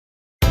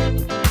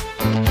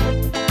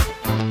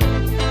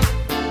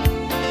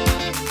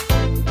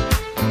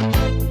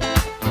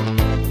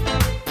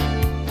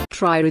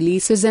TRAI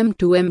releases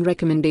M2M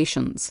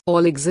recommendations.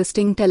 All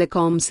existing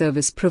telecom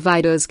service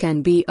providers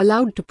can be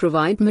allowed to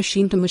provide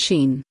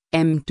machine-to-machine,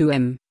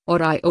 M2M, or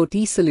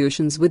IoT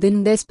solutions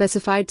within their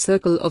specified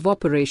circle of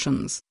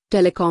operations,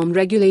 telecom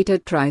regulator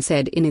TRAI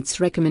said in its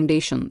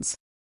recommendations.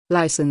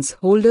 License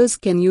holders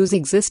can use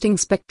existing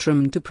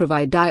spectrum to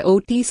provide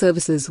IoT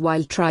services,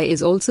 while TRAI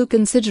is also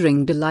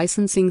considering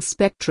delicensing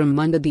spectrum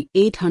under the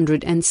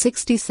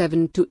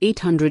 867 to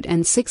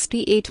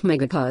 868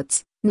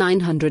 MHz,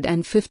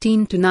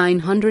 915 to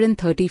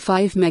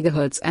 935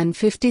 MHz and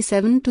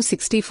 57 to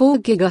 64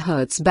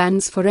 GHz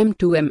bands for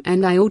M2M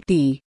and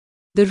IoT.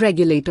 The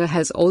regulator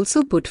has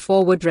also put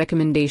forward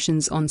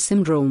recommendations on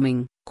SIM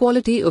roaming,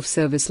 quality of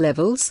service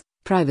levels,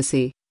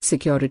 privacy,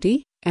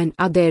 security, and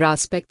other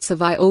aspects of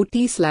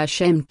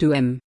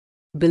IoT/M2M.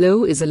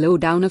 Below is a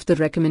lowdown of the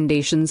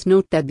recommendations.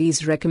 Note that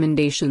these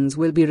recommendations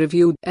will be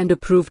reviewed and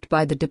approved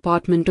by the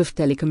Department of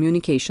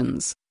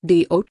Telecommunications,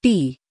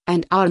 DOT,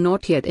 and are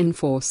not yet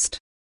enforced.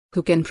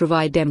 Who can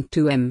provide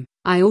M2M,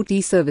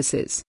 IoT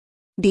services?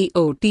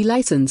 DOT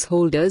license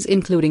holders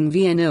including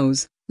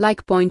VNOs,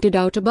 like pointed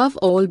out above.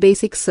 All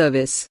basic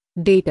service,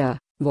 data,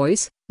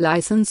 voice,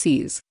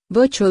 licensees,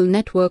 virtual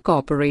network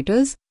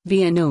operators,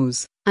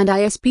 VNOs, and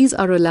ISPs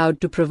are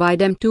allowed to provide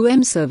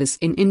M2M service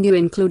in India,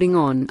 including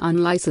on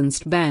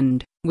unlicensed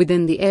band,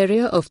 within the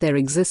area of their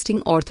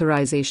existing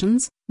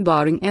authorizations,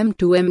 barring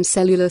M2M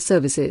cellular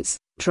services,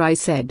 TRAI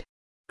said.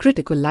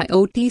 Critical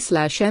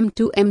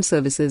IoT/M2M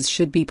services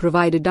should be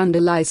provided under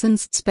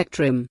licensed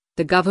spectrum.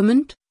 The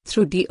government,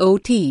 through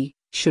DOT,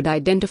 should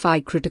identify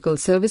critical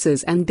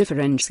services and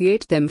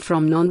differentiate them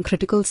from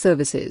non-critical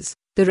services,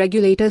 the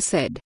regulator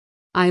said.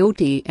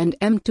 IoT and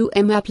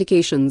M2M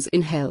applications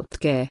in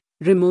healthcare,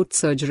 remote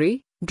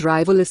surgery,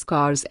 driverless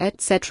cars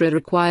etc.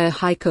 require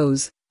high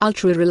COS,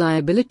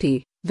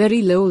 ultra-reliability,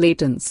 very low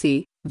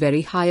latency,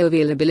 very high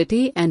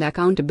availability and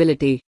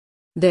accountability.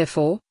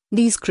 Therefore,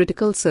 these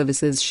critical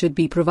services should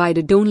be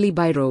provided only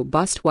by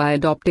robust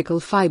wired optical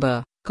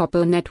fiber,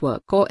 copper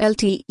network or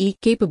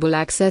LTE-capable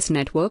access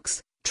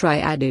networks, TRAI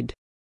added.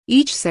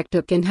 Each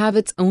sector can have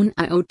its own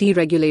IoT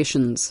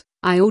regulations.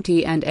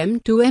 IoT and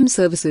M2M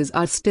services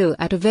are still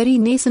at a very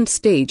nascent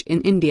stage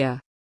in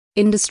India.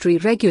 Industry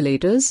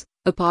regulators,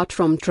 apart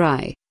from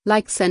TRAI,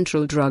 like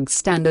Central Drugs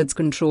Standards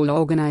Control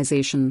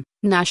Organization,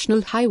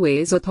 National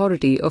Highways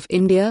Authority of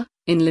India,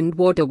 Inland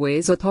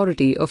Waterways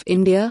Authority of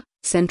India,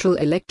 Central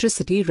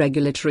Electricity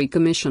Regulatory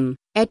Commission,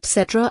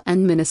 etc.,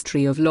 and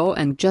Ministry of Law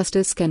and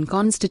Justice can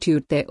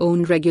constitute their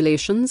own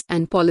regulations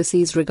and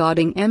policies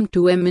regarding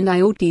M2M and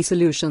IoT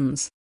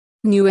solutions.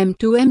 New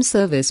M2M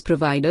service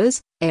providers,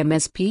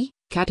 MSP,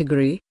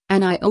 category,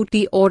 an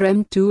IoT or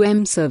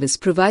M2M service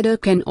provider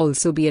can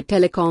also be a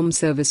telecom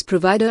service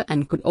provider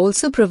and could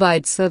also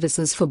provide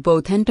services for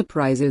both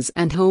enterprises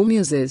and home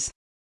users.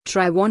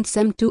 TRAI wants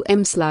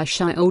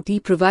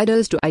M2M/IoT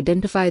providers to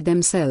identify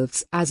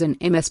themselves as an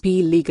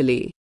MSP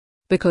legally.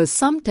 Because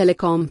some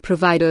telecom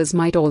providers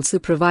might also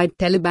provide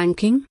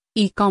telebanking,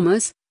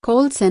 e-commerce,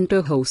 call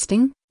center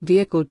hosting,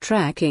 vehicle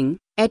tracking,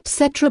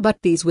 etc., but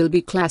these will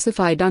be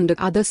classified under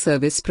Other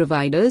Service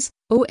Providers,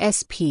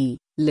 OSP,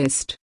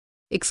 list.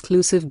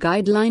 Exclusive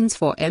guidelines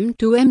for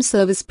M2M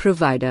service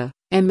provider,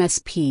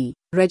 MSP,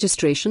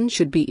 registration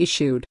should be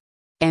issued.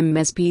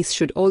 MSPs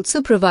should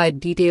also provide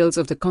details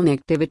of the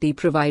connectivity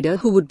provider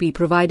who would be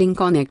providing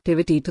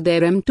connectivity to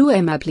their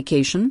M2M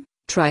application,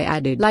 TRAI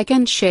added. Like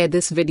and share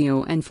this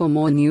video, and for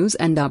more news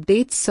and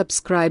updates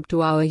subscribe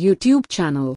to our YouTube channel.